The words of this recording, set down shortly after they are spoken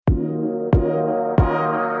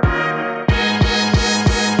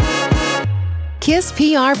KISS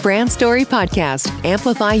PR Brand Story Podcast.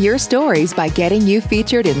 Amplify your stories by getting you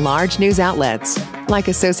featured in large news outlets like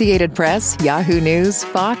Associated Press, Yahoo News,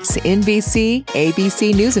 Fox, NBC,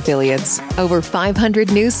 ABC News affiliates, over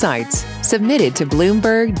 500 news sites, submitted to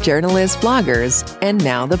Bloomberg, journalists, bloggers, and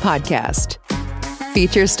now the podcast.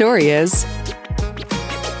 Feature story is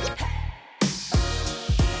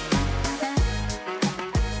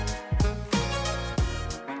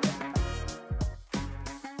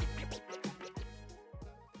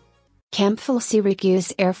Camfil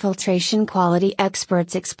Syracuse air filtration quality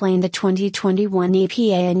experts explain the 2021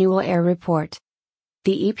 EPA Annual Air Report.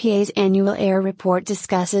 The EPA's Annual Air Report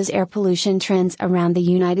discusses air pollution trends around the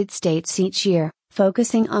United States each year,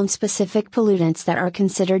 focusing on specific pollutants that are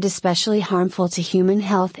considered especially harmful to human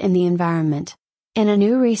health and the environment. In a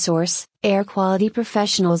new resource, air quality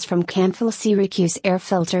professionals from Camfil Syracuse Air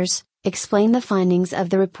Filters explain the findings of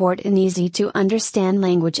the report in easy-to-understand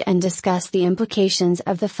language and discuss the implications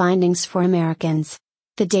of the findings for Americans.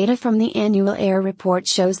 The data from the Annual Air Report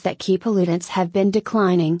shows that key pollutants have been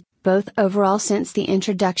declining, both overall since the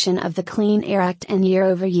introduction of the Clean Air Act and year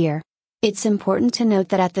over year. It's important to note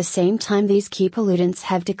that at the same time these key pollutants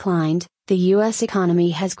have declined, the U.S. economy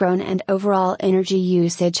has grown and overall energy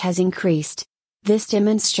usage has increased. This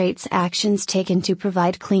demonstrates actions taken to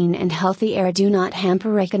provide clean and healthy air do not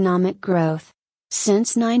hamper economic growth.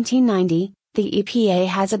 Since 1990, the EPA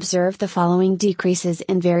has observed the following decreases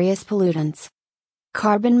in various pollutants.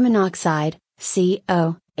 Carbon monoxide,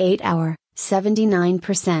 CO, 8 hour,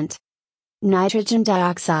 79%. Nitrogen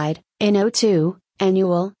dioxide, NO2,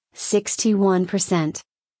 annual, 61%.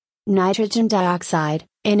 Nitrogen dioxide,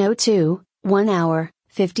 NO2, 1 hour,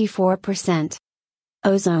 54%.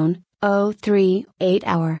 Ozone, O3, 8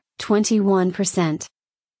 hour, 21%.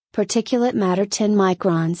 Particulate matter 10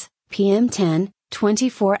 microns, PM10,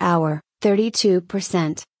 24 hour,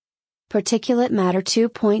 32%. Particulate matter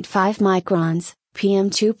 2.5 microns,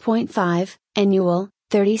 PM2.5, annual,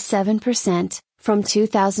 37%, from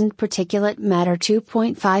 2000. Particulate matter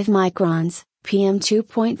 2.5 microns,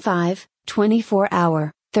 PM2.5, 24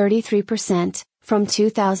 hour, 33%, from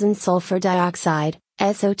 2000. Sulfur dioxide,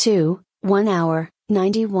 SO2, 1 hour,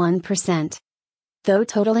 91%. Though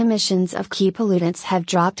total emissions of key pollutants have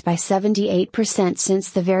dropped by 78% since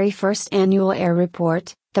the very first Annual Air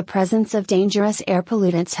Report, the presence of dangerous air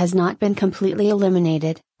pollutants has not been completely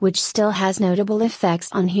eliminated, which still has notable effects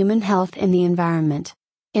on human health and the environment.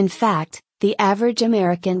 In fact, the average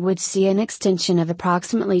American would see an extension of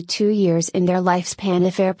approximately 2 years in their lifespan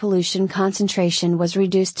if air pollution concentration was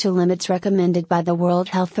reduced to limits recommended by the World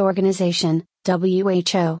Health Organization,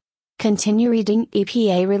 WHO. Continue reading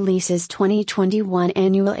EPA releases 2021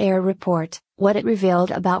 Annual Air Report, what it revealed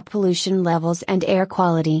about pollution levels and air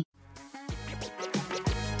quality.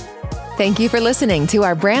 Thank you for listening to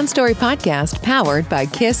our Brand Story podcast powered by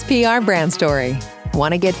KISS PR Brand Story.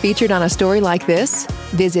 Want to get featured on a story like this?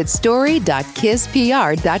 Visit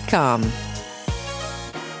story.kisspr.com.